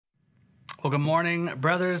Well, good morning,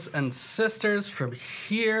 brothers and sisters from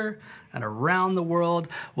here and around the world.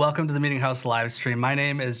 Welcome to the Meeting House live stream. My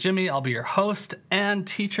name is Jimmy. I'll be your host and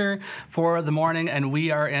teacher for the morning, and we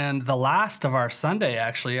are in the last of our Sunday,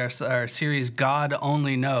 actually, our series God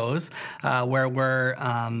Only Knows, where we're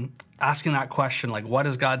asking that question, like, what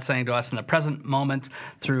is God saying to us in the present moment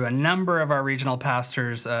through a number of our regional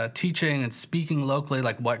pastors teaching and speaking locally,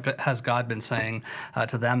 like what has God been saying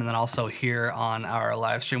to them, and then also here on our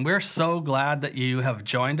live stream. We're so glad that you have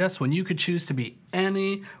joined us. When you could choose to be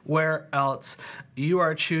anywhere else, you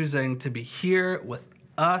are choosing to be here with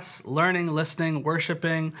us, learning, listening,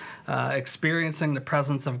 worshiping, experiencing the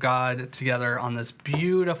presence of God together on this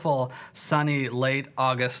beautiful, sunny, late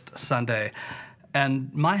August Sunday.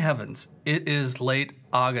 And my heavens, it is late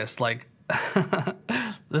August. Like,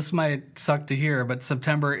 this might suck to hear, but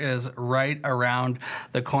September is right around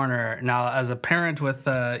the corner. Now, as a parent with,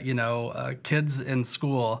 kids in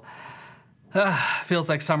school, feels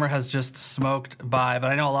like summer has just smoked by,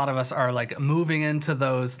 but I know a lot of us are like moving into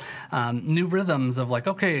those new rhythms of like,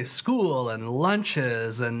 okay, school and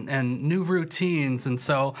lunches and new routines. And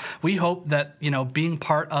so we hope that, being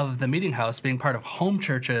part of the Meeting House, being part of home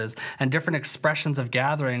churches and different expressions of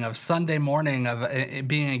gathering, of Sunday morning, of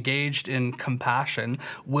being engaged in compassion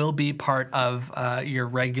will be part of your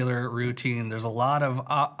regular routine. There's a lot of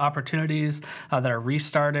opportunities that are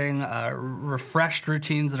restarting, refreshed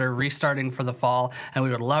routines that are restarting for the fall, and we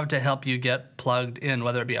would love to help you get plugged in,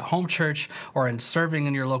 whether it be a home church or in serving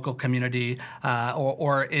in your local community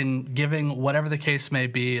or in giving, whatever the case may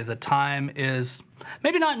be. The time is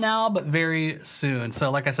maybe not now, but very soon. So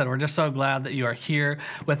like I said, we're just so glad that you are here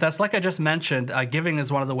with us. Like I just mentioned, giving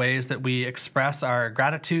is one of the ways that we express our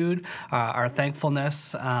gratitude, our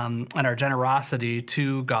thankfulness, and our generosity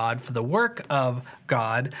to God for the work of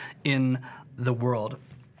God in the world.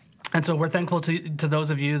 And so we're thankful to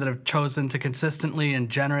those of you that have chosen to consistently and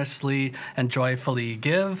generously and joyfully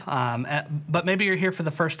give. But maybe you're here for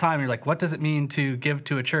the first time. You're like, what does it mean to give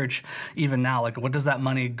to a church even now? Like, what does that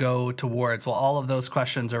money go towards? Well, all of those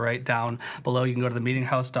questions are right down below. You can go to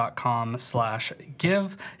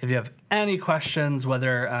themeetinghouse.com/give. If you have any questions,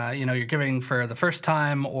 whether you're giving for the first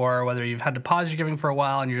time or whether you've had to pause your giving for a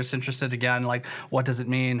while and you're just interested again, like, what does it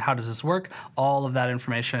mean? How does this work? All of that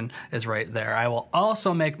information is right there. I will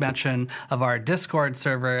also make mention of our Discord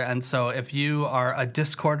server, and so if you are a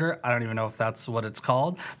Discorder, I don't even know if that's what it's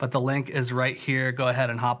called, but the link is right here. Go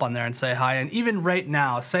ahead and hop on there and say hi, and even right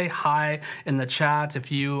now, say hi in the chat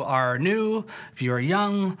if you are new, if you are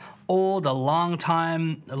young, old, a long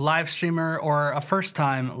time live streamer, or a first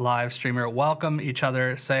time live streamer. Welcome each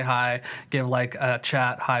other, say hi, give like a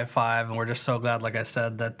chat high five, and we're just so glad, like I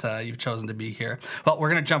said, that you've chosen to be here. Well, we're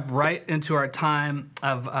gonna jump right into our time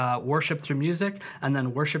of worship through music and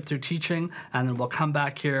then worship through teaching, and then we'll come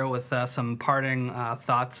back here with some parting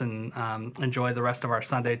thoughts and enjoy the rest of our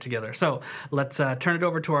Sunday together. So let's turn it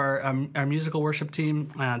over to our musical worship team,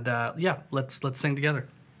 and let's sing together.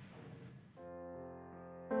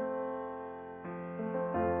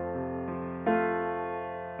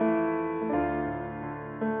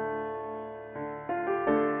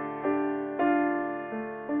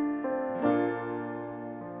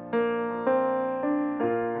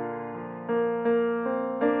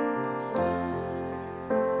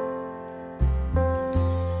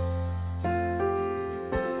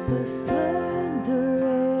 The splendor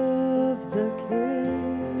of the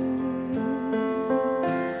King,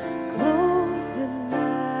 clothed in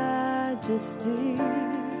majesty,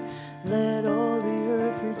 let all the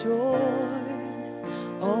earth rejoice,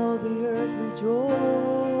 all the earth rejoice.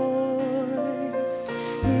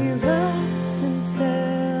 He wraps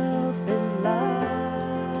himself in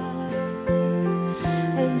light,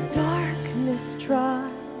 and darkness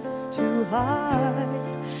tries to hide,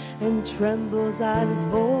 and trembles at his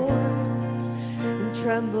voice, and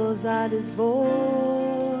trembles at his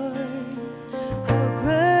voice. How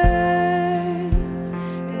great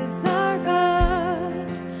is our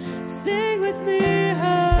God? Sing with me,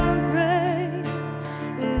 how great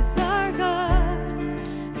is our God?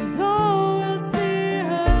 And all will see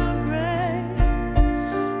how great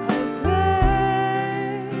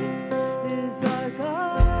is our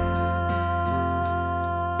God.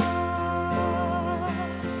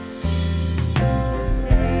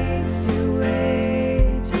 Age to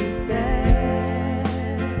age he stands.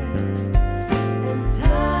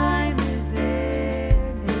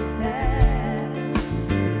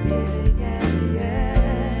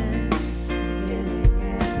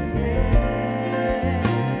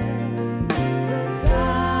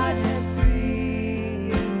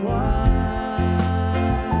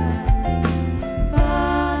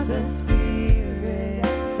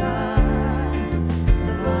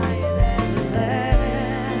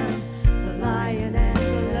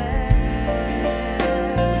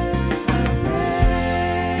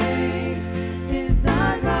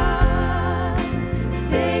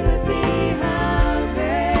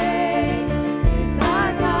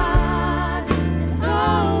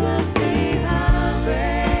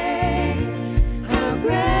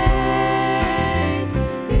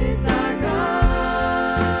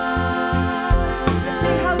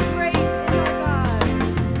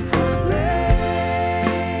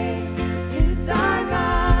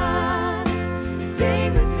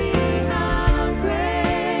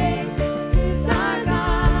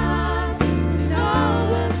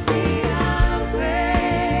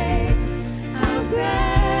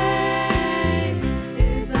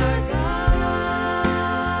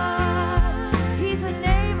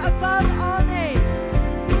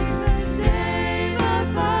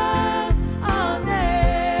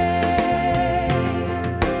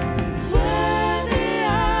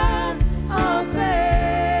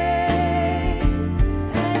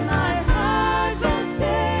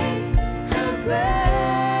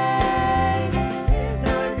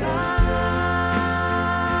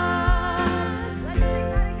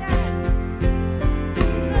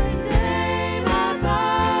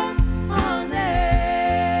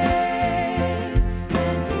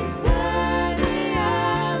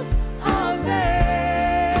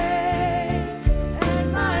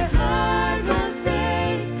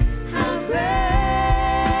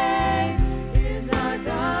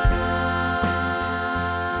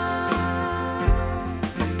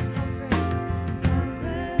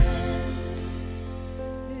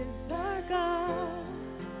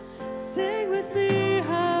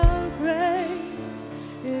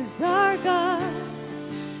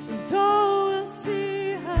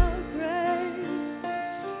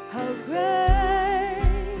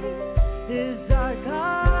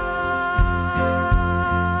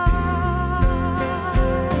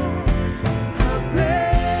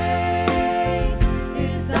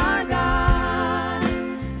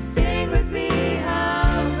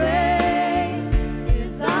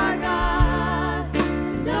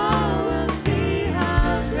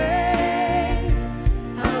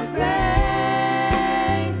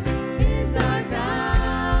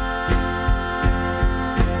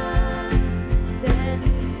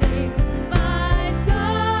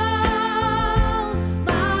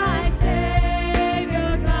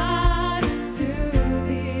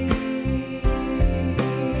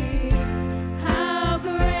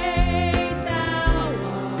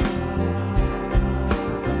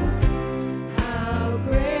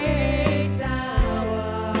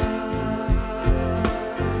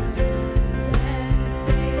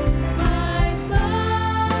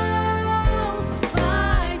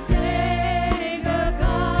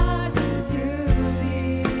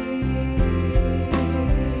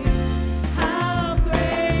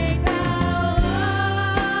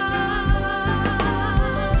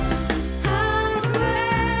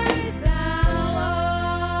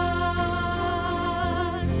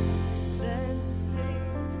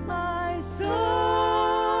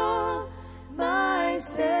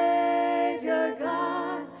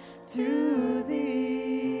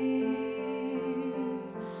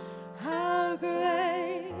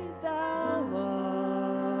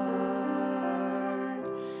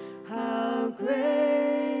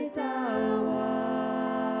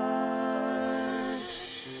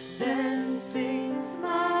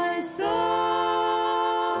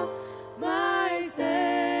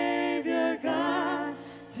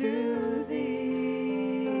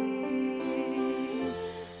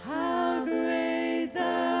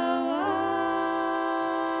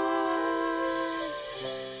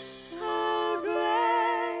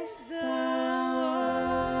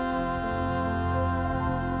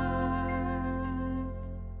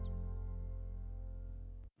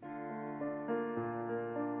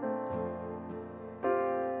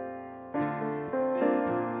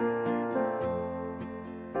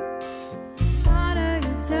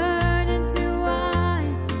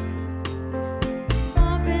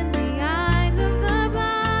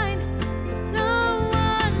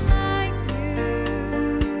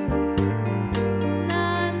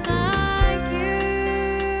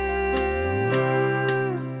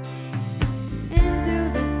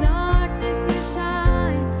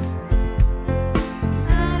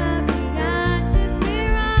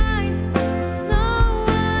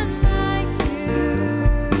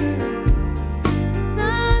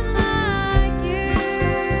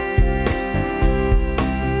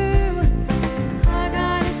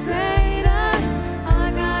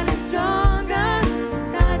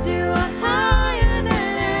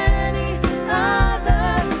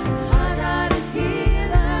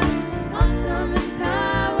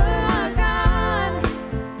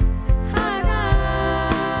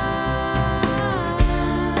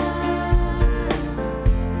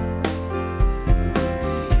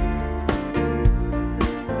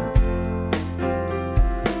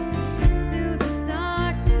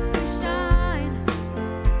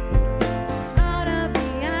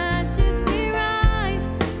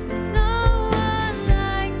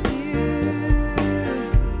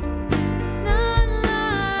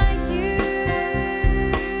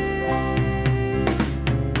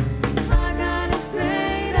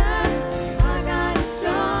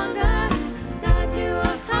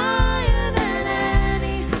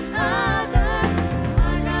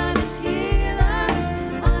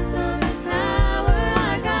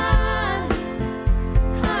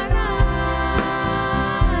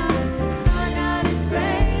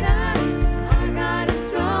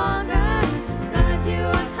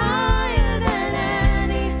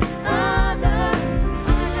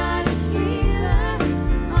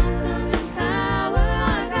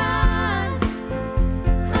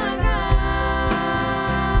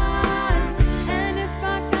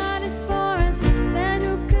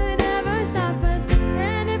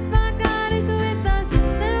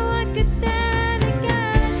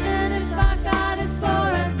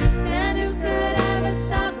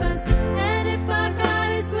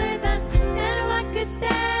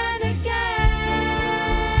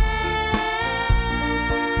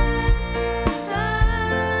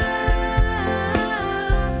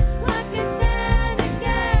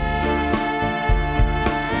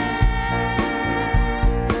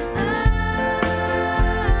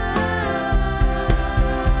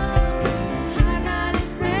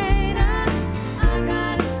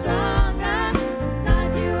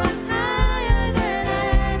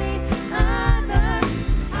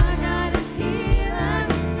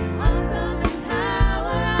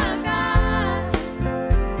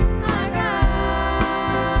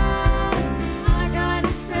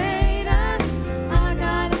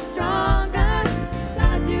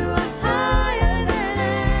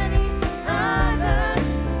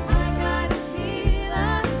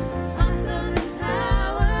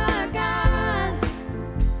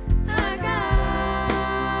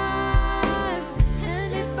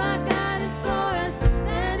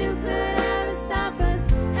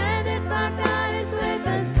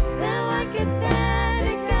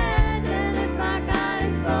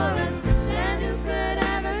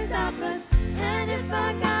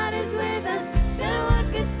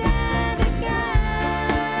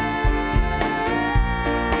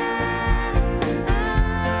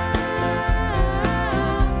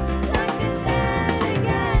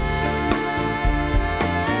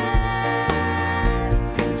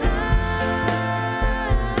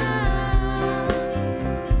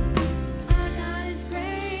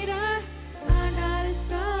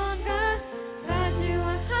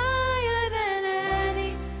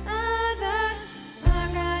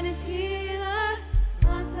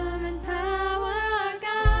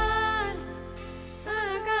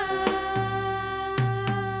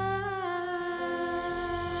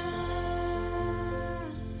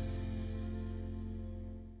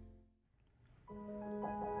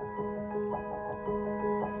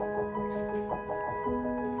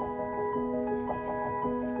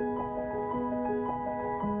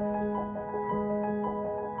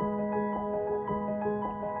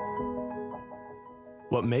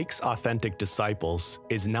 makes authentic disciples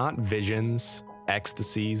is not visions,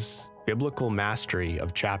 ecstasies, biblical mastery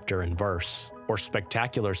of chapter and verse, or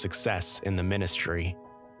spectacular success in the ministry,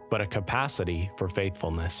 but a capacity for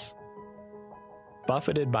faithfulness.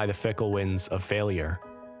 Buffeted by the fickle winds of failure,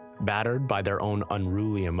 battered by their own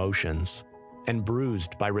unruly emotions, and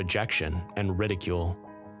bruised by rejection and ridicule,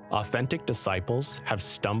 authentic disciples have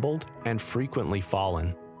stumbled and frequently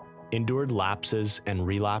fallen, endured lapses and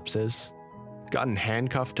relapses, gotten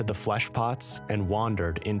handcuffed to the flesh pots and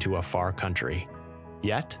wandered into a far country.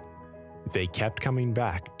 Yet, they kept coming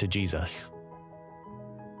back to Jesus.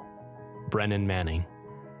 Brennan Manning.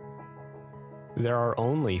 There are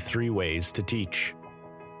only 3 ways to teach.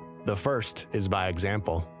 The first is by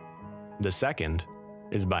example. The second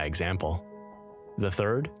is by example. The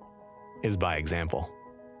third is by example.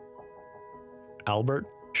 Albert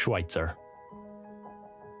Schweitzer.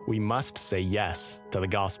 We must say yes to the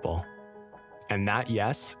gospel, and that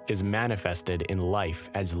yes is manifested in life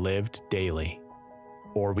as lived daily.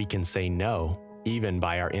 Or we can say no even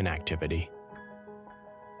by our inactivity.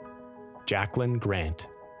 Jacqueline Grant.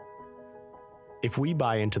 If we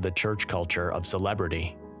buy into the church culture of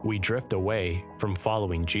celebrity, we drift away from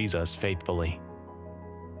following Jesus faithfully.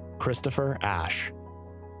 Christopher Ashe.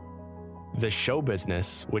 The show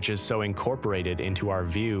business, which is so incorporated into our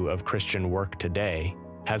view of Christian work today,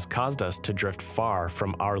 has caused us to drift far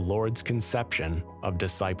from our Lord's conception of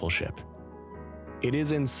discipleship. It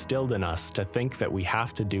is instilled in us to think that we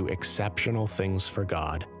have to do exceptional things for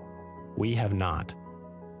God. We have not.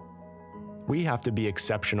 We have to be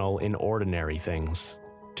exceptional in ordinary things,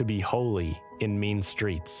 to be holy in mean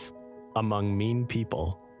streets, among mean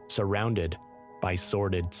people, surrounded by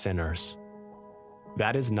sordid sinners.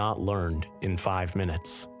 That is not learned in 5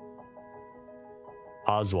 minutes.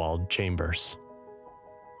 Oswald Chambers.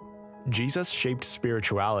 Jesus-shaped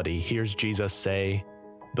spirituality hears Jesus say,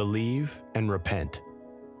 "Believe and repent."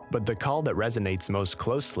 But the call that resonates most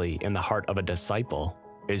closely in the heart of a disciple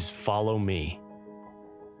is "Follow me."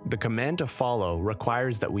 The command to follow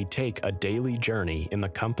requires that we take a daily journey in the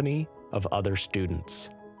company of other students.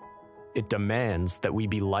 It demands that we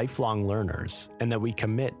be lifelong learners and that we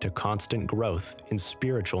commit to constant growth in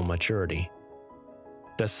spiritual maturity.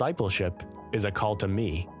 Discipleship is a call to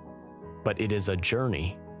me, but it is a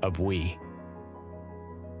journey of we.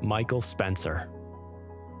 Michael Spencer.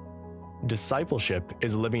 Discipleship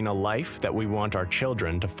is living a life that we want our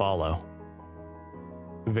children to follow.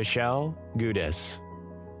 Vishal Gudes.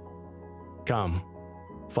 Come,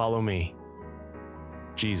 follow me,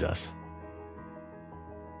 Jesus.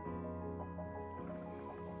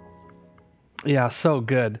 Yeah, so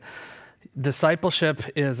good. Discipleship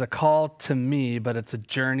is a call to me, but it's a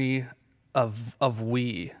journey of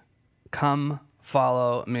we. Come,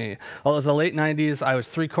 follow me. Well, it was the late 90s. I was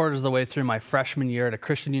 3/4 of the way through my freshman year at a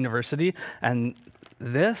Christian university, and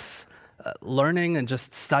this, learning and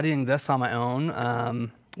just studying this on my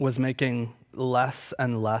own was making less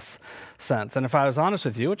and less sense. And if I was honest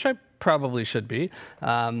with you, which I probably should be,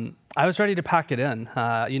 I was ready to pack it in.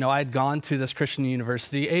 I had gone to this Christian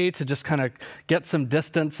university, to just kind of get some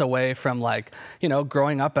distance away from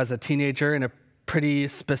growing up as a teenager in a pretty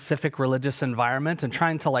specific religious environment and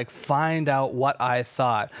trying to find out what I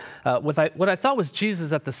thought. What I thought was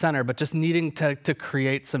Jesus at the center, but just needing to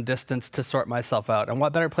create some distance to sort myself out. And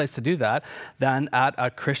what better place to do that than at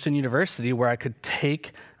a Christian university where I could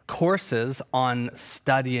take courses on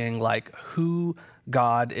studying who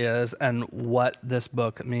God is and what this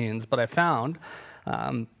book means. But I found,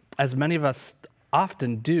 as many of us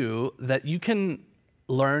often do, that you can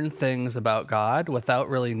learn things about God without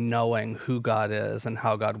really knowing who God is and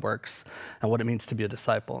how God works and what it means to be a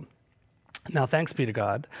disciple. Now, thanks be to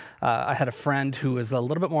God, I had a friend who was a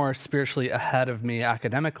little bit more spiritually ahead of me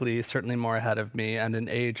academically, certainly more ahead of me, and in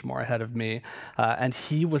age more ahead of me, and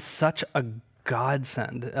he was such a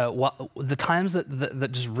godsend. The times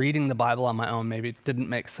that just reading the Bible on my own maybe didn't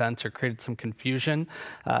make sense or created some confusion,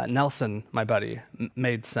 Nelson, my buddy,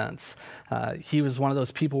 made sense. He was one of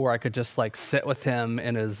those people where I could just sit with him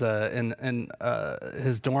in his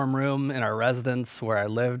dorm room in our residence where I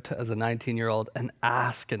lived as a 19-year-old and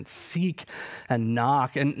ask and seek and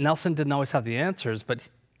knock. And Nelson didn't always have the answers, but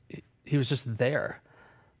he was just there.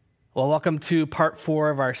 Well, welcome to part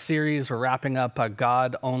 4 of our series. We're wrapping up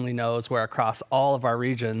God Only Knows, where across all of our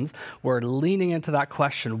regions, we're leaning into that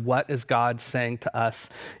question, what is God saying to us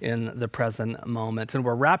in the present moment? And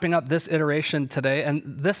we're wrapping up this iteration today, and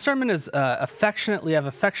this sermon is I've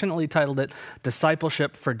affectionately titled it,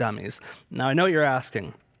 Discipleship for Dummies. Now, I know you're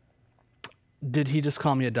asking, did he just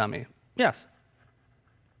call me a dummy? Yes.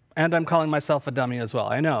 And I'm calling myself a dummy as well.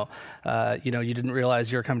 I know, you didn't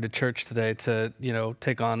realize you were coming to church today to,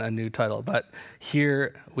 take on a new title, but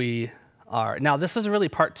here we are. Now, this is really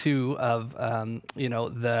part 2 of,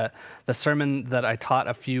 the sermon that I taught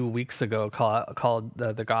a few weeks ago called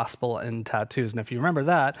the Gospel and Tattoos. And if you remember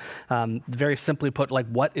that, very simply put,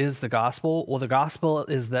 what is the gospel? Well, the gospel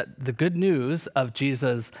is that the good news of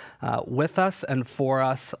Jesus with us and for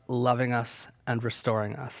us, loving us and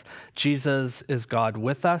restoring us. Jesus is God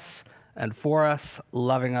with us and for us,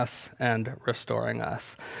 loving us and restoring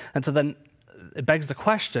us. And so then it begs the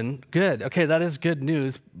question, good, okay, that is good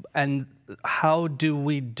news. And how do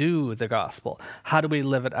we do the gospel? How do we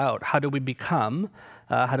live it out? How do we become,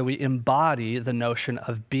 how do we embody the notion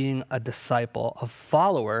of being a disciple, a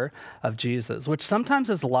follower of Jesus, which sometimes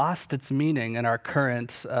has lost its meaning in our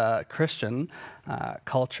current Christian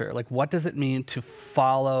culture? What does it mean to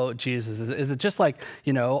follow Jesus? Is it just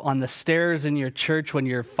on the stairs in your church when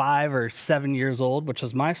you're 5 or 7 years old, which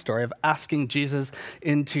is my story, of asking Jesus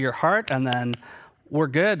into your heart and then we're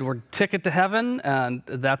good, we're ticket to heaven, and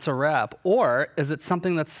that's a wrap? Or is it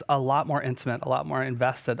something that's a lot more intimate, a lot more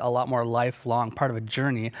invested, a lot more lifelong, part of a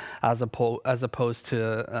journey as opposed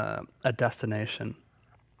to a destination?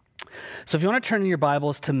 So if you want to turn in your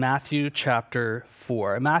Bibles to Matthew chapter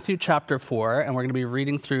 4. Matthew chapter 4, and we're going to be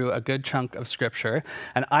reading through a good chunk of Scripture.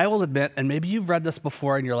 And I will admit, and maybe you've read this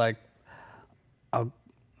before and you're like, oh,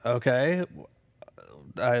 okay,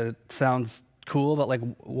 it sounds cool, but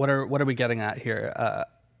what are we getting at here?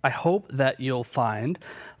 I hope that you'll find,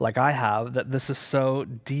 like I have, that this is so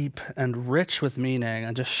deep and rich with meaning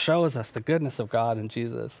and just shows us the goodness of God and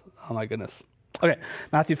Jesus. Oh my goodness. Okay,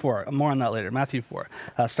 Matthew 4, more on that later. Matthew 4,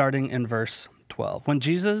 starting in verse 12. When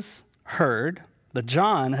Jesus heard that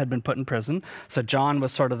John had been put in prison, so John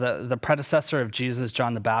was sort of the predecessor of Jesus,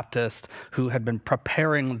 John the Baptist, who had been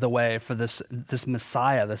preparing the way for this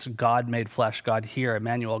Messiah, this God made flesh, God here,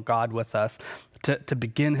 Emmanuel, God with us, to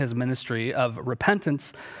begin his ministry of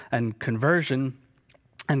repentance and conversion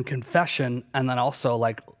and confession, and then also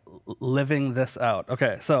living this out.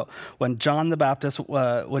 Okay, so when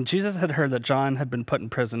Jesus had heard that John had been put in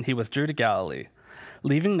prison, he withdrew to Galilee.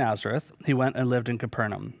 Leaving Nazareth, he went and lived in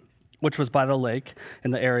Capernaum, which was by the lake in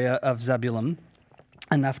the area of Zebulun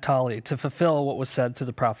and Naphtali, to fulfill what was said through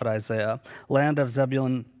the prophet Isaiah, land of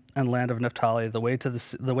Zebulun and land of Naphtali, the way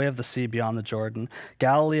of the sea beyond the Jordan,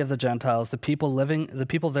 Galilee of the Gentiles. The people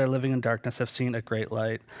there living in darkness have seen a great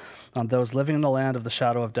light. On those living in the land of the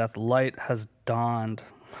shadow of death, light has dawned.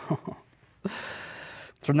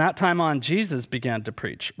 From that time on, Jesus began to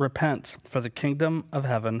preach, repent, for the kingdom of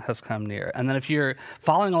heaven has come near. And then if you're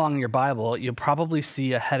following along in your Bible, you'll probably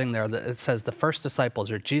see a heading there that it says the first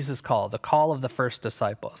disciples, or Jesus' call, the call of the first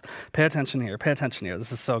disciples. Pay attention here,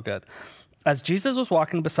 This is so good. As Jesus was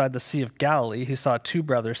walking beside the Sea of Galilee, he saw 2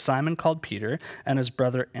 brothers, Simon called Peter and his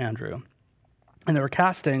brother Andrew. And they were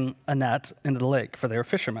casting a net into the lake, for they were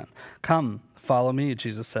fishermen. Come, follow me,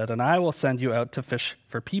 Jesus said, and I will send you out to fish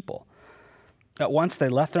for people. At once they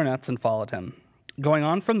left their nets and followed him. Going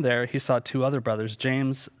on from there, he saw 2 other brothers,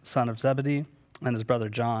 James, son of Zebedee, and his brother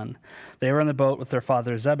John. They were in the boat with their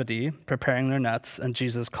father Zebedee, preparing their nets, and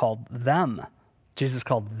Jesus called them.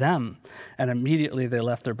 And immediately they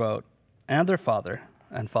left their boat and their father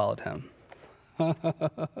and followed him.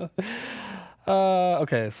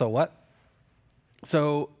 Okay, so what?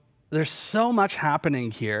 So there's so much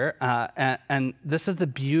happening here, and this is the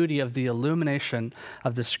beauty of the illumination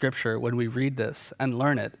of the Scripture when we read this and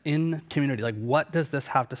learn it in community. What does this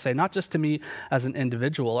have to say? Not just to me as an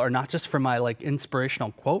individual, or not just for my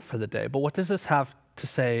inspirational quote for the day, but what does this have to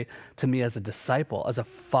say to me as a disciple, as a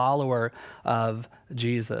follower of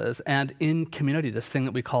Jesus, and in community, this thing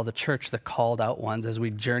that we call the church, the called out ones, as we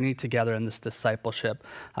journey together in this discipleship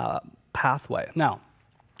pathway. Now,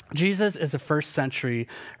 Jesus is a first century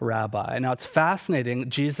rabbi. Now, it's fascinating.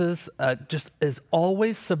 Jesus just is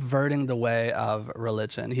always subverting the way of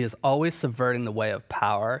religion. He is always subverting the way of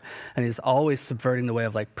power, and he's always subverting the way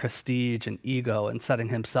of prestige and ego, and setting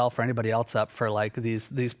himself or anybody else up for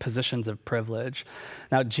these positions of privilege.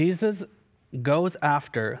 Now, Jesus goes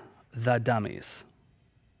after the dummies,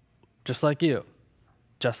 just like you,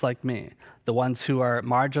 just like me. The ones who are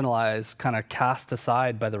marginalized, kind of cast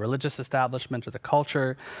aside by the religious establishment or the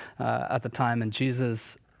culture at the time. And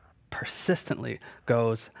Jesus persistently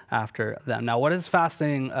goes after them. Now, what is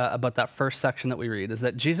fascinating about that first section that we read is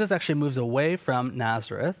that Jesus actually moves away from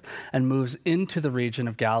Nazareth and moves into the region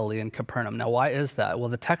of Galilee and Capernaum. Now, why is that? Well,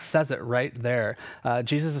 the text says it right there.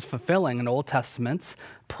 Jesus is fulfilling an Old Testament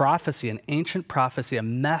prophecy, an ancient prophecy, a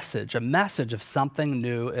message of something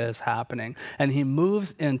new is happening. And he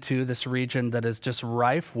moves into this region that is just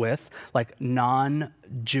rife with like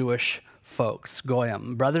non-Jewish folks,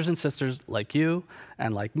 goyim, brothers and sisters like you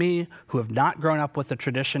and like me, who have not grown up with the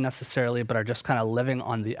tradition necessarily, but are just kind of living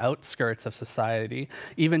on the outskirts of society,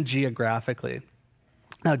 even geographically.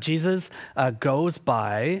 Now, Jesus goes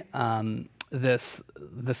by this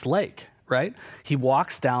lake, right? He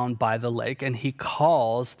walks down by the lake and he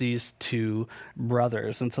calls these two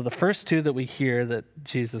brothers. And so the first two that we hear that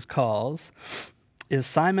Jesus calls is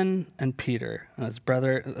Simon and Peter, and his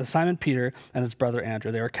brother, Simon Peter and his brother Andrew.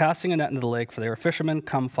 They were casting a net into the lake, for they were fishermen.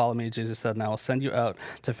 Come, follow me, Jesus said, and I will send you out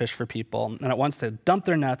to fish for people. And at once they dump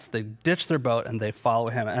their nets, they ditch their boat, and they follow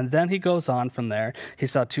him. And then he goes on from there. He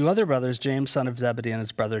saw two other brothers, James, son of Zebedee, and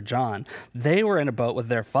his brother John. They were in a boat with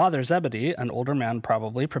their father Zebedee, an older man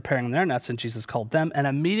probably, preparing their nets, and Jesus called them. And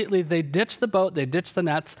immediately they ditch the boat, they ditch the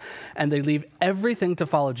nets, and they leave everything to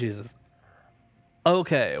follow Jesus.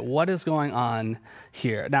 Okay, what is going on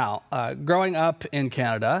here? Now, growing up in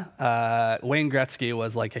Canada, Wayne Gretzky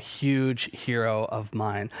was like a huge hero of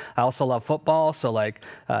mine. I also love football, so like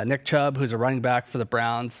Nick Chubb, who's a running back for the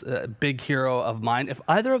Browns, big hero of mine. If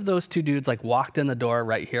either of those two dudes like walked in the door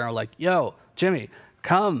right here and were like, yo, Jimmy,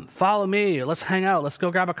 come, follow me, let's hang out, let's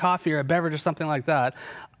go grab a coffee or a beverage or something like that,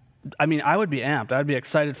 I mean, I would be amped. I'd be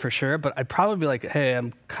excited for sure, but I'd probably be like, hey,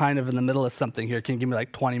 I'm kind of in the middle of something here. Can you give me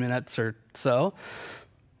like 20 minutes or so?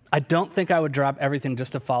 I don't think I would drop everything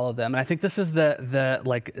just to follow them. And I think this is the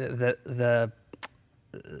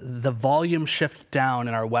volume shift down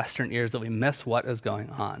in our Western ears that we miss what is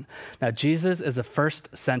going on. Now, Jesus is a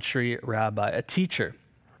first century rabbi, a teacher.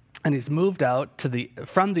 And he's moved out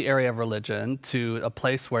from the area of religion to a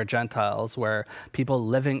place where Gentiles, where people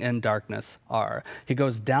living in darkness are. He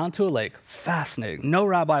goes down to a lake. Fascinating. No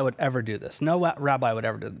rabbi would ever do this. No rabbi would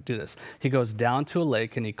ever do this. He goes down to a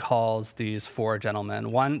lake and he calls these four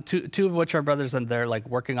gentlemen, two of which are brothers, and they're like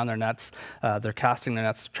working on their nets. They're casting their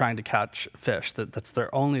nets, trying to catch fish. That's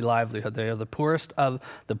their only livelihood. They are the poorest of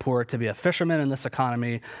the poor. To be a fisherman in this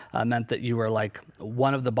economy meant that you were like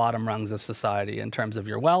one of the bottom rungs of society in terms of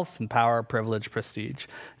your wealth and power, privilege, prestige.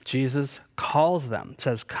 Jesus calls them,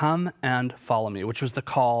 says, come and follow me, which was the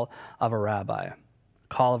call of a rabbi.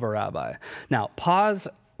 Call of a rabbi. Now, pause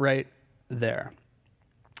right there.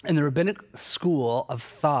 In the rabbinic school of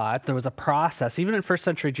thought, there was a process, even in first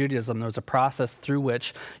century Judaism, there was a process through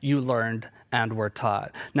which you learned and were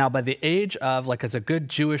taught. Now, by the age of, like, as a good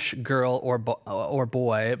Jewish girl or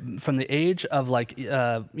boy, from the age of,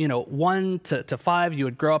 1 to 5, you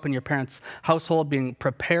would grow up in your parents' household being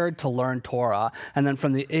prepared to learn Torah. And then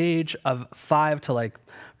from the age of 5 to,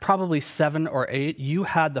 probably 7 or 8, you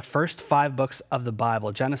had the first 5 books of the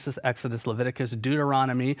Bible, Genesis, Exodus, Leviticus,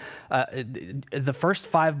 Deuteronomy, the first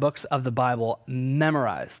 5 books of the Bible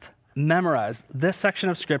memorized. This section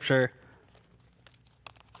of scripture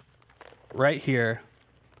right here,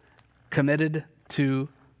 committed to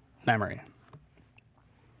memory.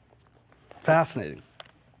 Fascinating.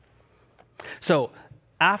 So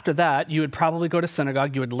after that, you would probably go to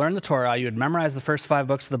synagogue, you would learn the Torah, you would memorize the first 5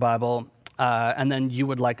 books of the Bible, and then you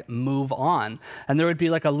would move on. And there would be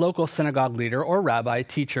a local synagogue leader or rabbi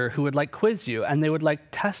teacher who would quiz you, and they would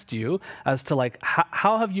test you as to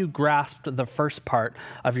how have you grasped the first part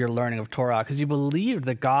of your learning of Torah? Because you believed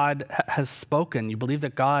that God has spoken. You believe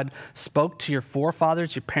that God spoke to your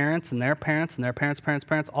forefathers, your parents and their parents and their parents,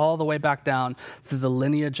 all the way back down through the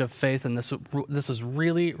lineage of faith. And this was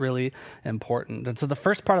really, really important. And so the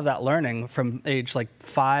first part of that learning from age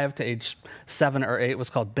 5 to age 7 or 8 was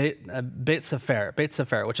called Beit Sefer,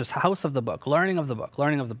 which is house of the book, learning of the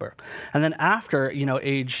book. And then after,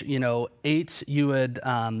 age, 8,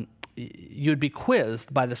 you'd be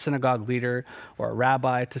quizzed by the synagogue leader or a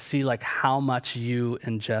rabbi to see how much you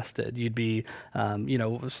ingested. You'd be,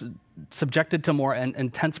 subjected to more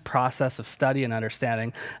intense process of study and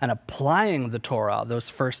understanding and applying the Torah, those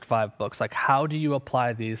first 5 books. How do you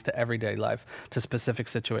apply these to everyday life, to specific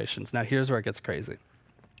situations? Now, here's where it gets crazy.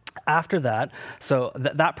 After that, so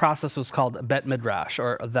that process was called Bet Midrash,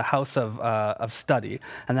 or the house of study.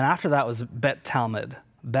 And then after that was Bet Talmud,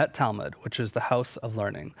 which is the house of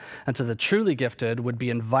learning. And so the truly gifted would be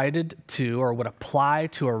invited to, or would apply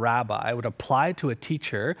to a rabbi, would apply to a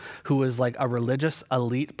teacher who was a religious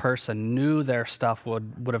elite person, knew their stuff,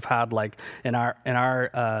 would have had in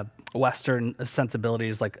our Western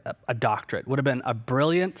sensibilities, like a doctorate, would have been a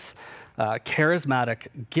brilliant, charismatic,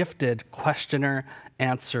 gifted questioner,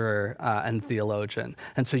 answerer, and theologian.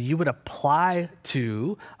 And so you would apply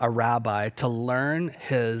to a rabbi to learn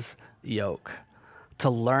his yoke, to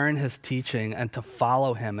learn his teaching and to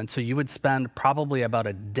follow him. And so you would spend probably about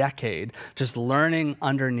a decade just learning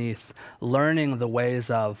underneath, learning the ways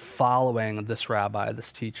of following this rabbi,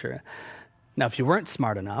 this teacher. Now, if you weren't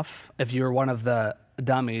smart enough, if you were one of the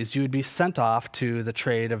dummies, you would be sent off to the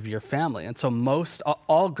trade of your family. And so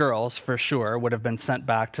all girls for sure would have been sent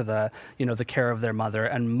back to the care of their mother,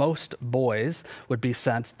 and most boys would be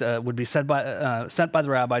sent by the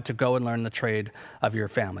rabbi to go and learn the trade of your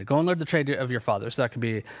family. Go and learn the trade of your father. So that could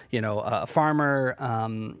be, a farmer,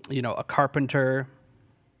 a carpenter,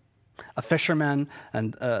 a fisherman,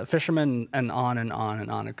 and on and on and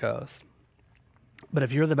on it goes. But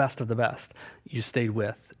if you're the best of the best, you stayed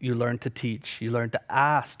with, you learned to teach, you learned to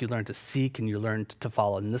ask, you learned to seek, and you learned to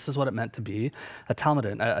follow. And this is what it meant to be a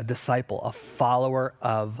talmudin, a disciple, a follower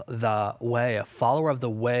of the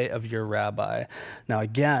way of your rabbi. Now,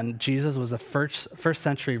 again, Jesus was a first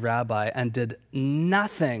century rabbi and did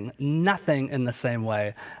nothing in the same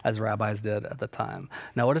way as rabbis did at the time.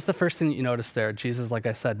 Now, what is the first thing that you notice there? Jesus, like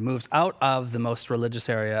I said, moves out of the most religious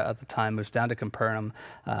area at the time, moves down to Capernaum,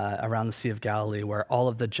 around the Sea of Galilee, where all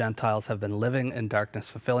of the Gentiles have been living in darkness,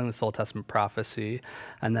 fulfilling this Old Testament prophecy.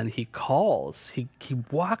 And then he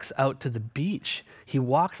walks out to the beach. He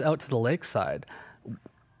walks out to the lakeside.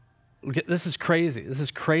 This is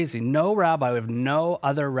crazy. No rabbi, we have no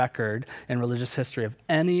other record in religious history of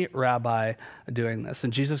any rabbi doing this.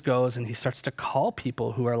 And Jesus goes and he starts to call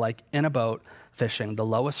people who are like in a boat fishing, the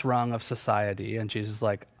lowest rung of society. And Jesus is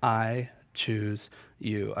like, I choose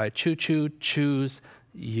you. I choose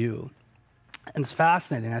you. And it's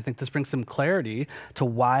fascinating. I think this brings some clarity to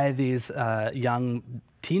why these young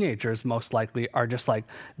teenagers most likely are just like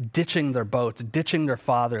ditching their boats, ditching their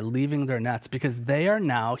father, leaving their nets, because they are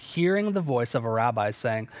now hearing the voice of a rabbi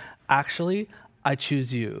saying, actually, I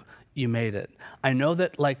choose you. You made it. I know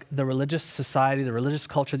that like the religious society, the religious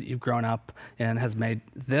culture that you've grown up in has made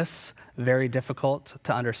this very difficult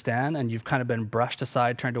to understand, and you've kind of been brushed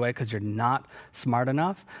aside, turned away because you're not smart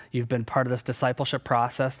enough. You've been part of this discipleship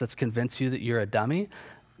process that's convinced you that you're a dummy.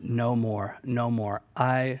 No more.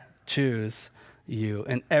 I choose you.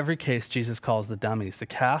 In every case, Jesus calls the dummies, the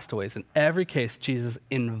castaways. In every case, Jesus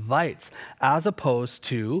invites, as opposed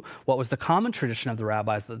to what was the common tradition of the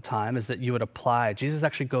rabbis at the time, is that you would apply. Jesus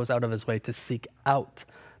actually goes out of his way to seek out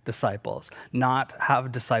disciples, not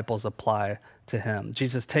have disciples apply to him.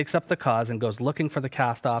 Jesus takes up the cause and goes looking for the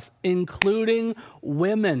cast-offs, including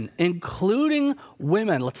women.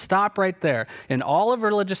 Let's stop right there. In all of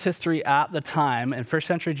religious history at the time, in first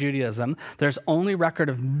century Judaism, there's only record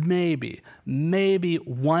of maybe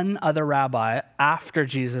one other rabbi after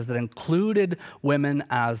Jesus that included women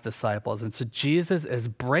as disciples. And so Jesus is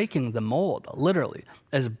breaking the mold, literally,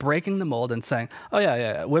 is breaking the mold and saying, oh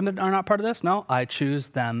yeah, women are not part of this? No, I choose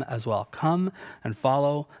them as well. Come and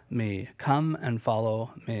follow me. Come and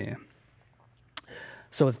follow me.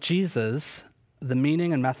 So with Jesus, the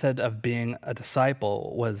meaning and method of being a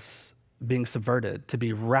disciple was being subverted to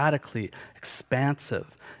be radically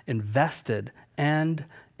expansive, invested, and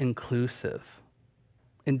inclusive.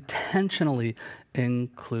 Intentionally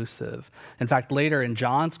inclusive. In fact, later in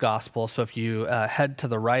John's gospel, so if you head to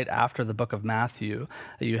the right after the book of Matthew,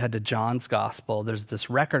 you head to John's gospel, there's this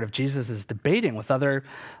record of Jesus is debating with other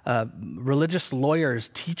religious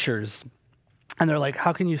lawyers, teachers, and they're like,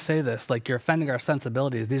 how can you say this? Like, you're offending our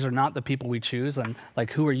sensibilities. These are not the people we choose. And like,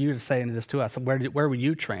 who are you to say any of this to us? Where were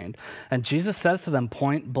you trained? And Jesus says to them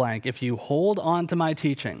point blank, if you hold on to my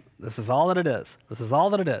teaching, this is all that it is.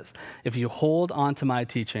 If you hold on to my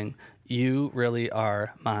teaching, you really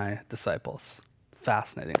are my disciples.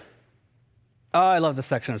 Fascinating. Oh, I love this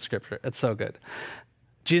section of scripture. It's so good.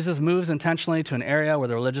 Jesus moves intentionally to an area where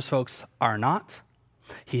the religious folks are not.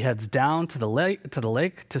 He heads down to the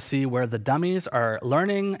lake to see where the dummies are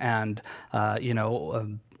learning and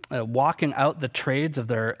walking out the trades of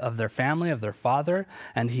their family, of their father,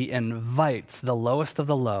 and he invites the lowest of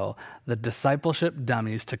the low, the discipleship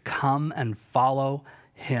dummies, to come and follow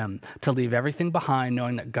him, to leave everything behind,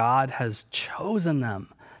 knowing that God has chosen them,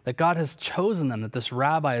 that this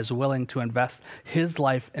rabbi is willing to invest his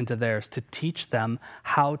life into theirs to teach them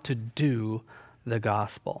how to do the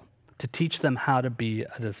gospel, to teach them how to be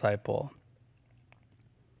a disciple.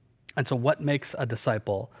 And so what makes a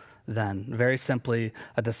disciple then? Very simply,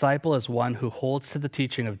 a disciple is one who holds to the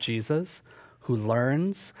teaching of Jesus, who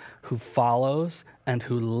learns, who follows, and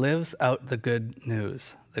who lives out the good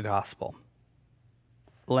news, the gospel.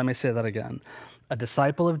 Let me say that again. A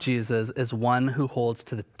disciple of Jesus is one who holds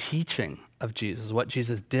to the teaching of Jesus, what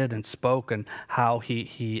Jesus did and spoke and how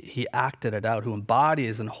he acted it out, who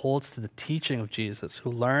embodies and holds to the teaching of Jesus,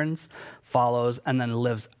 who learns, follows, and then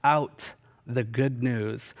lives out the good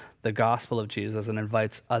news, the gospel of Jesus, and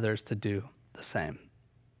invites others to do the same.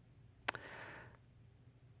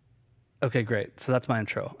 Okay, great. So that's my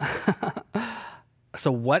intro.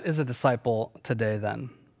 So what is a disciple today then?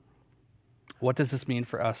 What does this mean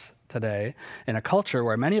for us today in a culture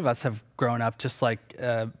where many of us have grown up just like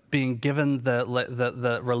being given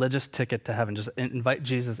the religious ticket to heaven? Just invite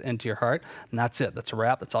Jesus into your heart, and that's it. That's a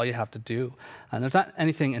wrap. That's all you have to do. And there's not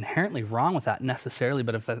anything inherently wrong with that necessarily,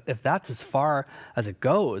 but if that's as far as it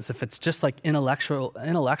goes, if it's just like intellectual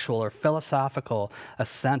or philosophical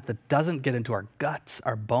assent that doesn't get into our guts,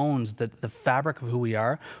 our bones, the fabric of who we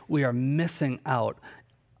are missing out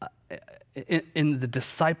in the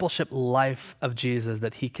discipleship life of Jesus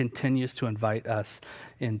that he continues to invite us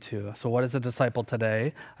into. So what is a disciple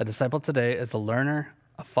today? A disciple today is a learner,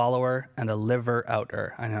 a follower, and a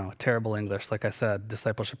liver-outer. I know, terrible English, like I said,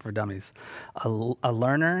 discipleship for dummies. A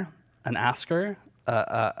learner, an asker,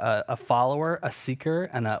 a follower, a seeker,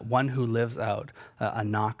 and one who lives out, a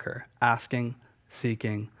knocker. Asking,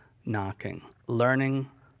 seeking, knocking. Learning,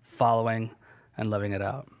 following, and living it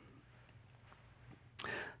out.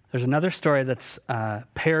 There's another story that's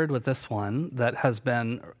paired with this one that has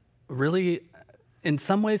been really, in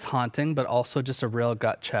some ways, haunting, but also just a real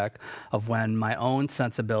gut check of when my own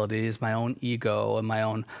sensibilities, my own ego, and my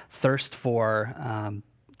own thirst for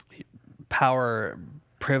power,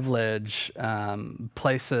 privilege,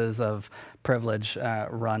 places of privilege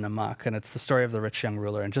run amok, and it's the story of the rich young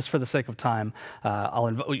ruler. And just for the sake of time,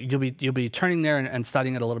 you'll be turning there and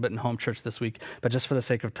studying it a little bit in home church this week. But just for the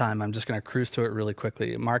sake of time, I'm just going to cruise through it really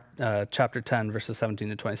quickly. Mark chapter 10, verses 17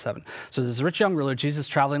 to 27. So this rich young ruler, Jesus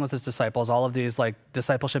traveling with his disciples, all of these like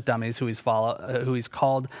discipleship dummies who he's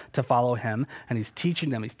called to follow him, and he's teaching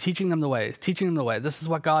them. He's teaching them the way. He's teaching them the way. This is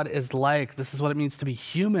what God is like. This is what it means to be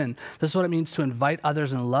human. This is what it means to invite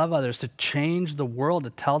others and love others, to change the world, to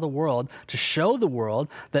tell the world, to show the world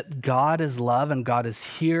that God is love and God is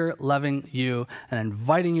here loving you and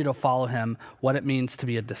inviting you to follow him, what it means to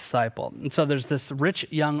be a disciple. And so there's this rich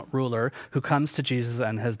young ruler who comes to Jesus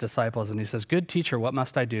and his disciples, and he says, "Good teacher, what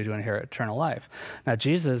must I do to inherit eternal life?" Now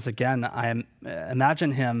Jesus, again, I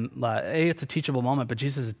imagine him, it's a teachable moment, but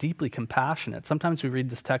Jesus is deeply compassionate. Sometimes we read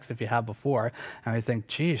this text, if you have before, and we think,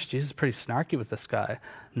 geez, Jesus is pretty snarky with this guy.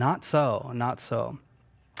 Not so, not so.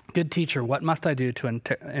 "Good teacher, what must I do to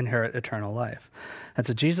inherit eternal life?" And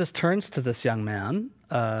so Jesus turns to this young man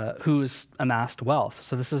who's amassed wealth.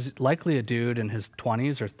 So this is likely a dude in his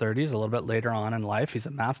 20s or 30s, a little bit later on in life. He's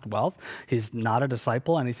amassed wealth. He's not a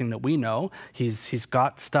disciple, anything that we know. He's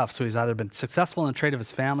got stuff. So he's either been successful in the trade of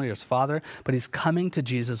his family or his father, but he's coming to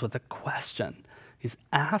Jesus with a question. He's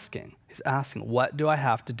asking, what do I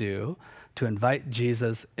have to do to invite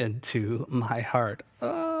Jesus into my heart?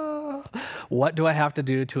 What do I have to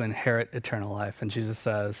do to inherit eternal life? And Jesus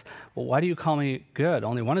says, well, why do you call me good?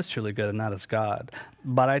 Only one is truly good, and that is God.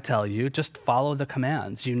 But I tell you, just follow the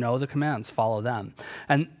commands. You know the commands, follow them.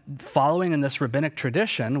 And following in this rabbinic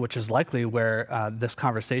tradition, which is likely where this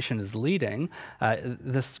conversation is leading,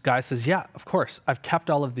 this guy says, yeah, of course, I've kept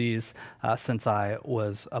all of these since I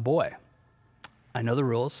was a boy. I know the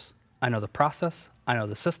rules. I know the process. I know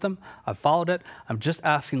the system. I've followed it. I'm just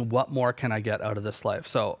asking, what more can I get out of this life?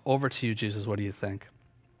 So over to you, Jesus. What do you think?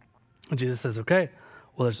 And Jesus says, okay,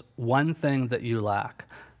 well, there's one thing that you lack.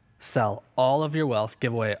 Sell all of your wealth,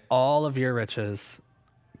 give away all of your riches,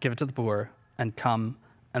 give it to the poor, and come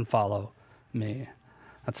and follow me.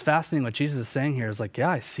 That's fascinating. What Jesus is saying here is like, yeah,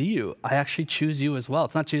 I see you. I actually choose you as well.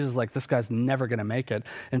 It's not Jesus like, this guy's never going to make it.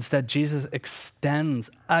 Instead, Jesus extends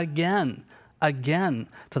again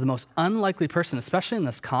to the most unlikely person, especially in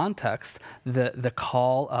this context, the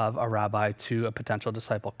call of a rabbi to a potential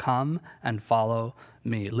disciple. Come and follow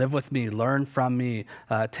me. Live with me. Learn from me.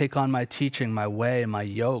 Take on my teaching, my way, my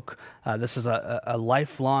yoke. This is a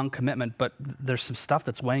lifelong commitment, but there's some stuff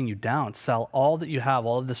that's weighing you down. Sell all that you have,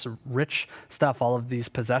 all of this rich stuff, all of these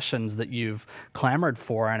possessions that you've clamored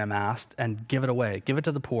for and amassed, and give it away. Give it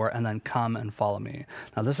to the poor, and then come and follow me.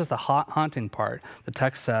 Now, this is the haunting part. The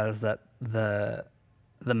text says that the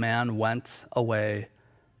man went away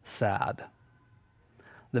sad.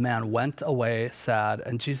 The man went away sad,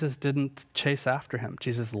 and Jesus didn't chase after him.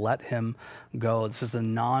 Jesus let him go. This is the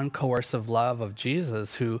non-coercive love of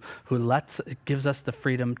Jesus who gives us the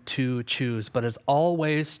freedom to choose, but is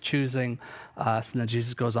always choosing us. And then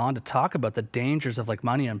Jesus goes on to talk about the dangers of like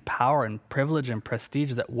money and power and privilege and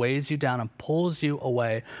prestige that weighs you down and pulls you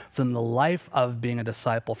away from the life of being a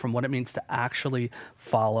disciple, from what it means to actually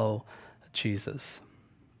follow Jesus.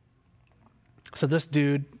 So this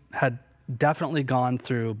dude had definitely gone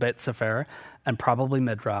through Beit Sefer and probably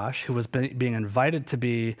Midrash, who was being invited to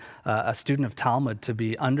be a student of Talmud, to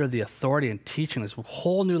be under the authority and teaching this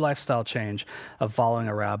whole new lifestyle change of following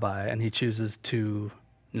a rabbi, and he chooses to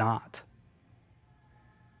not.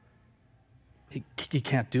 He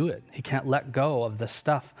can't do it. He can't let go of the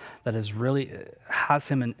stuff that is really has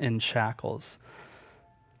him in shackles.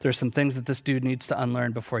 There's some things that this dude needs to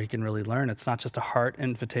unlearn before he can really learn. It's not just a heart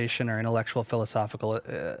invitation or intellectual philosophical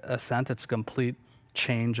assent. It's a complete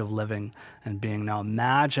change of living and being. Now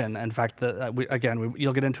imagine, in fact,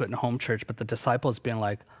 you'll get into it in home church, but the disciples being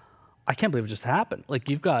like, I can't believe it just happened. Like,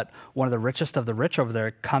 you've got one of the richest of the rich over there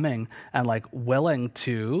coming and like willing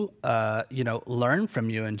to, learn from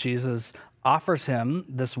you. And Jesus offers him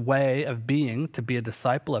this way of being to be a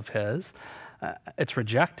disciple of his. It's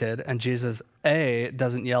rejected, and Jesus, A,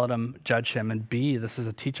 doesn't yell at him, judge him, and B, this is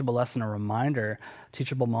a teachable lesson, a reminder,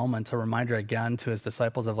 teachable moment, a reminder again to his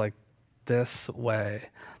disciples of like, this way,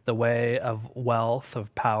 the way of wealth,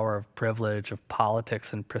 of power, of privilege, of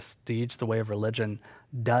politics and prestige, the way of religion,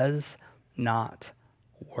 does not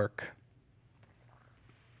work.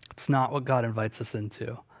 It's not what God invites us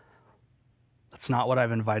into. It's not what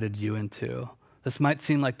I've invited you into. This might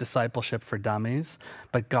seem like discipleship for dummies,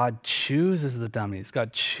 but God chooses the dummies.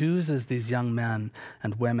 God chooses these young men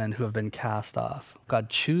and women who have been cast off. God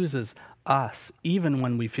chooses us, even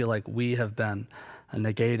when we feel like we have been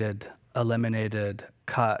negated, eliminated,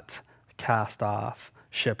 cut, cast off,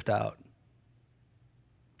 shipped out.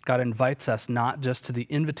 God invites us not just to the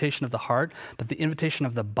invitation of the heart, but the invitation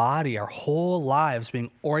of the body, our whole lives being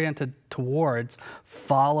oriented towards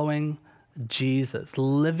following Jesus,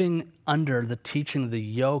 living under the teaching, the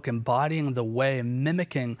yoke, embodying the way,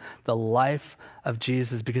 mimicking the life of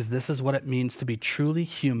Jesus, because this is what it means to be truly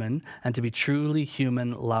human and to be truly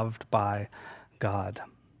human, loved by God.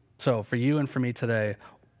 So for you and for me today,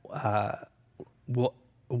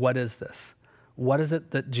 what is this? What is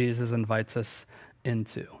it that Jesus invites us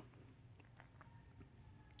into?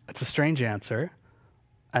 It's a strange answer,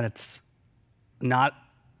 and it's not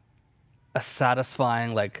a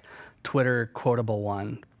satisfying, like, Twitter quotable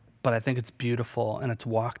one, but I think it's beautiful, and it's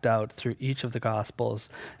walked out through each of the Gospels,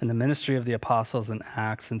 in the ministry of the apostles in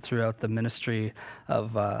Acts, and throughout the ministry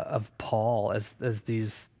of Paul, as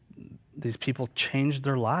these people changed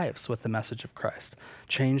their lives with the message of Christ,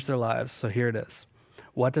 changed their lives. So here it is.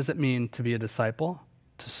 What does it mean to be a disciple?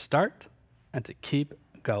 To start and to keep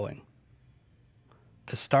going.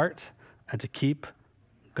 To start and to keep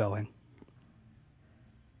going.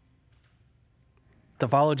 To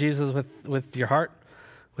follow Jesus with your heart,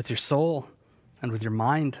 with your soul, and with your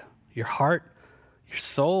mind, your heart, your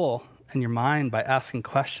soul, and your mind, by asking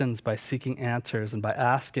questions, by seeking answers, and by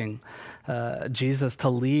asking Jesus to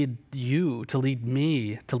lead you, to lead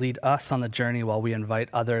me, to lead us on the journey while we invite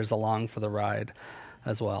others along for the ride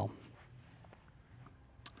as well.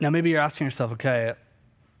 Now, maybe you're asking yourself, okay,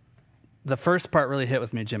 the first part really hit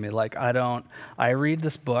with me, Jimmy. Like, I read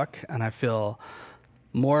this book and I feel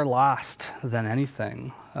more lost than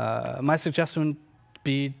anything. My suggestion would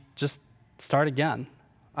be just start again.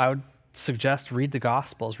 I would suggest read the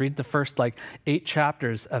Gospels, read the first 8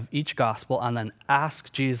 chapters of each Gospel, and then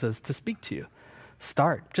ask Jesus to speak to you.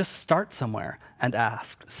 Just start somewhere and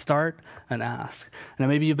ask. Start and ask. And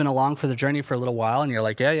maybe you've been along for the journey for a little while and you're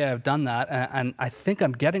like, yeah, I've done that. And I think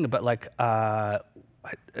I'm getting a bit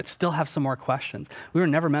I still have some more questions. We were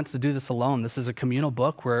never meant to do this alone. This is a communal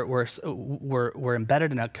book. We're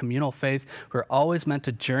embedded in a communal faith. We're always meant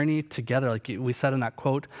to journey together, like we said in that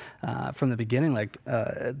quote from the beginning.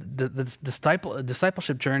 The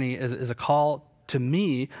discipleship journey is a call to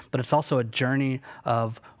me, but it's also a journey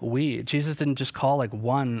of we. Jesus didn't just call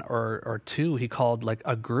one or two. He called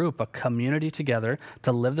a group, a community together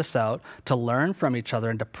to live this out, to learn from each other,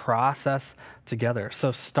 and to process together.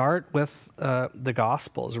 So start with the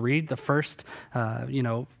Gospels. Read the first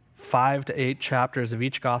 5 to 8 chapters of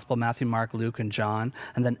each Gospel, Matthew, Mark, Luke, and John,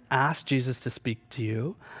 and then ask Jesus to speak to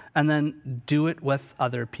you, and then do it with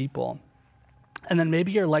other people. And then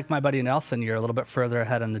maybe you're like my buddy Nelson, you're a little bit further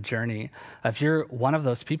ahead in the journey. If you're one of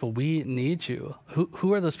those people, we need you.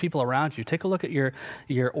 Who are those people around you? Take a look at your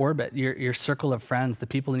orbit, your circle of friends, the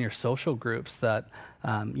people in your social groups that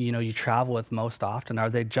you travel with most often. Are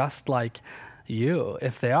they just like you?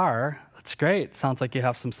 If they are, that's great. Sounds like you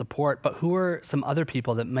have some support. But who are some other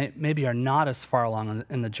people that maybe are not as far along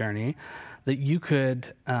in the journey that you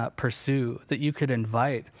could pursue, that you could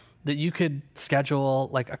invite, that you could schedule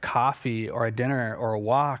like a coffee or a dinner or a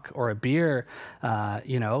walk or a beer,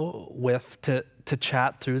 with to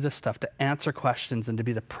chat through this stuff, to answer questions and to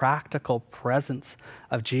be the practical presence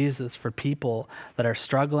of Jesus for people that are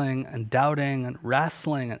struggling and doubting and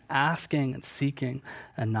wrestling and asking and seeking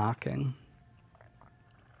and knocking.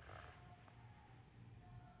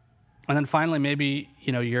 And then finally, maybe,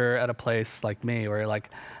 you're at a place like me where you're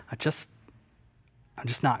like, I'm just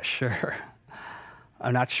not sure.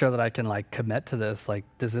 I'm not sure that I can like commit to this. Like,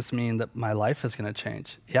 does this mean that my life is going to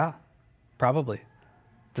change? Yeah, probably.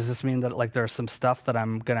 Does this mean that like there's some stuff that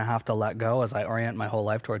I'm going to have to let go as I orient my whole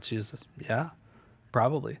life towards Jesus? Yeah,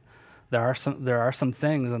 probably. There are some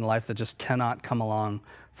things in life that just cannot come along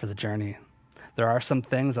for the journey. There are some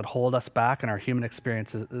things that hold us back in our human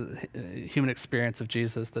experience of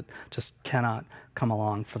Jesus that just cannot come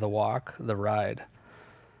along for the walk, the ride.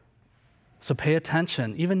 So pay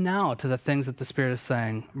attention, even now, to the things that the Spirit is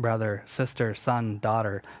saying, brother, sister, son,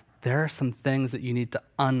 daughter. There are some things that you need to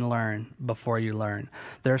unlearn before you learn.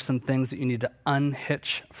 There are some things that you need to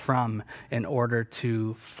unhitch from in order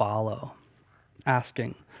to follow.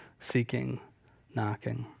 Asking, seeking,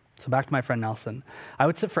 knocking. So back to my friend Nelson. I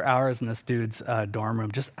would sit for hours in this dude's dorm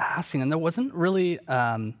room just asking, and there wasn't really,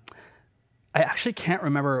 I actually can't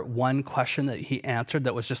remember one question that he answered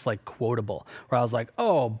that was just like quotable, where I was like,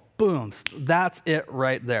 oh, boom, that's it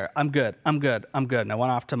right there. I'm good. And I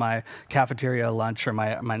went off to my cafeteria lunch or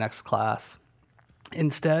my next class.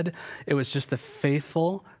 Instead, it was just the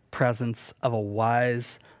faithful presence of a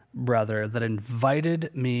wise brother that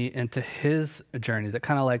invited me into his journey, that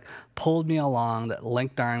kind of like pulled me along, that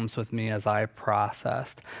linked arms with me as I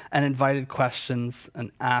processed, and invited questions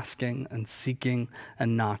and asking and seeking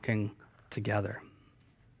and knocking together.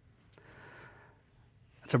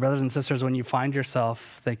 So brothers and sisters, when you find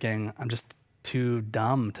yourself thinking, I'm just too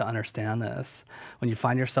dumb to understand this, when you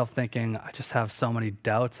find yourself thinking, I just have so many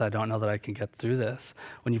doubts, I don't know that I can get through this,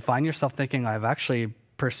 when you find yourself thinking, I've actually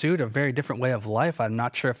pursued a very different way of life, I'm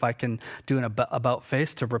not sure if I can do an about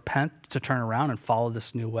face to repent, to turn around and follow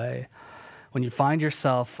this new way. When you find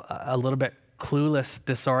yourself a little bit clueless,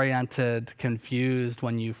 disoriented, confused,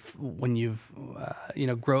 when you've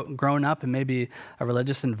grown up in maybe a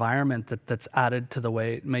religious environment that's added to the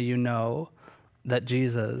weight, may you know that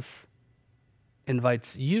Jesus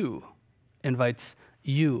invites you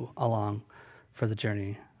along for the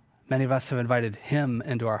journey. Many of us have invited him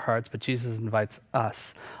into our hearts, but Jesus invites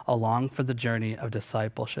us along for the journey of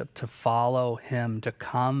discipleship, to follow him, to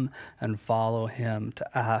come and follow him, to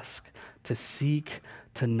ask, to seek,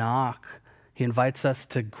 to knock. He invites us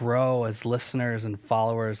to grow as listeners and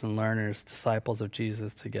followers and learners, disciples of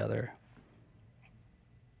Jesus together.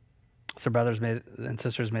 So brothers and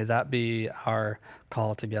sisters, may that be our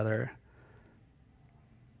call together.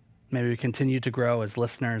 May we continue to grow as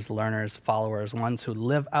listeners, learners, followers, ones who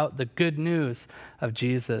live out the good news of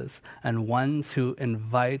Jesus and ones who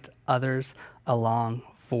invite others along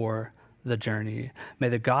for the journey. May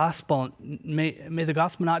the gospel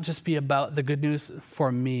not just be about the good news for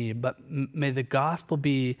me, but may the gospel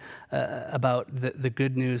be about the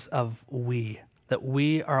good news of that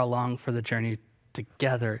we are along for the journey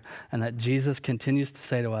together, and that Jesus continues to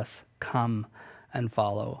say to us, come and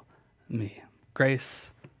follow me.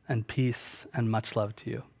 Grace and peace and much love to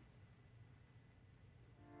you.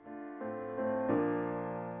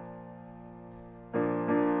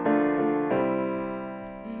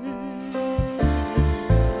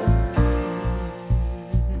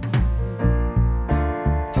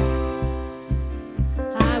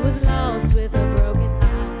 I was lost with a broken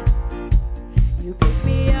heart. You picked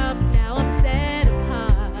me up, now I'm set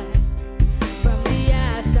apart. From the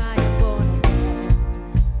ash I am born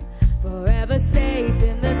again, forever safe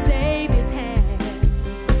in the Savior's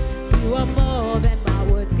hands.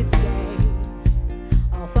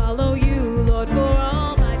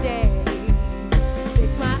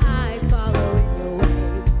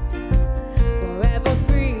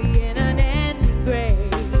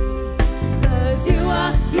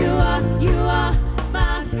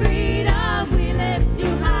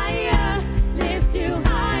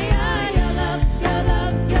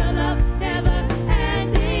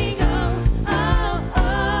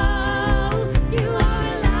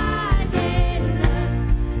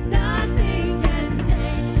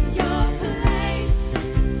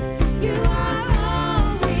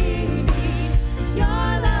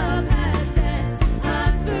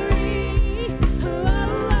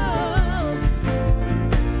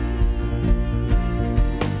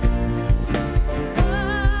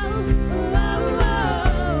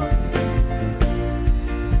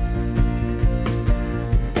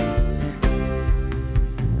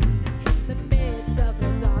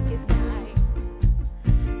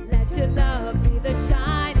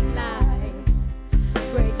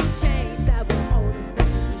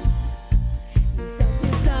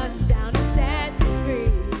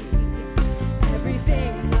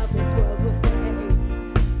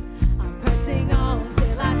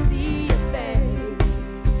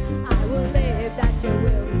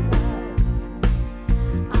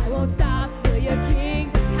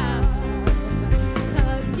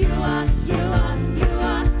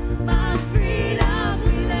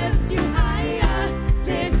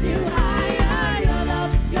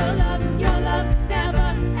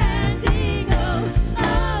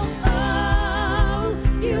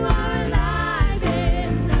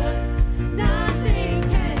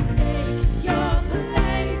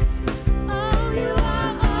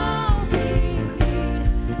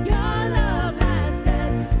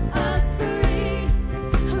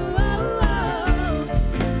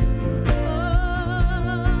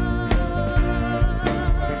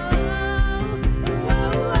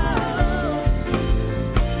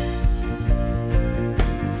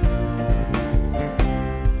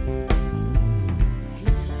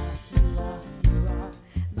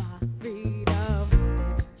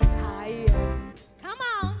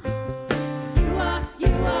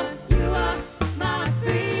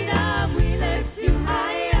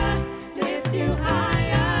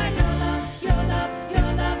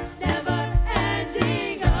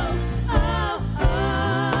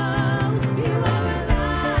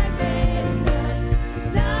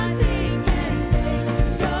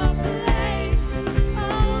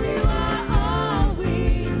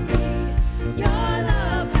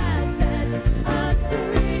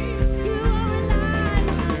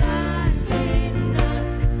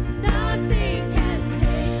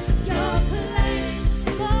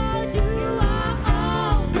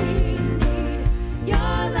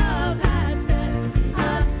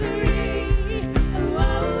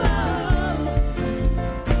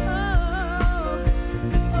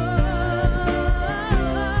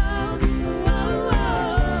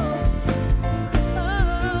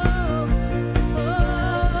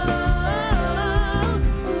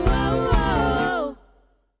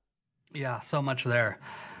 so much there.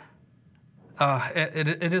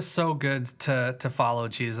 It is so good to follow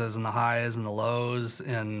Jesus in the highs and the lows,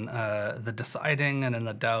 in the deciding and in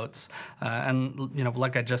the doubts. And,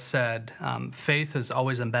 like I just said, faith is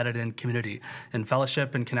always embedded in community, in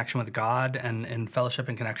fellowship and connection with God, and in fellowship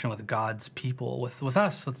and connection with God's people, with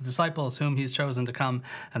us, with the disciples whom he's chosen to come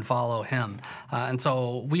and follow him. And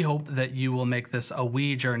so we hope that you will make this a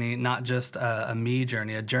we journey, not just a me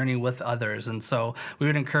journey, a journey with others. And so we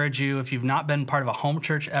would encourage you, if you've not been part of a home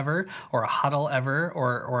church ever, or a huddle ever,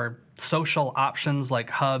 or social options like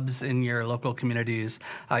hubs in your local communities,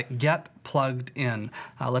 get plugged in.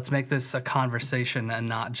 Let's make this a conversation and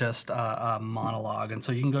not just a monologue. And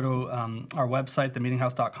so you can go to our website,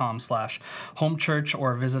 themeetinghouse.com/homechurch,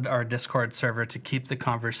 or visit our Discord server to keep the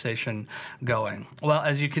conversation going. Well,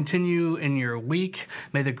 as you continue in your week,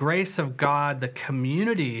 may the grace of God, the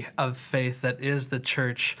community of faith that is the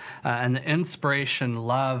church, and the inspiration,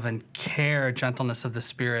 love, and care, gentleness of the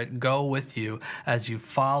Spirit go with you as you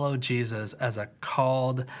follow Jesus as a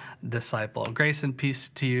called disciple. Grace and peace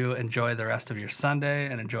to you. Enjoy the rest of your Sunday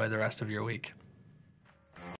and enjoy the rest of your week.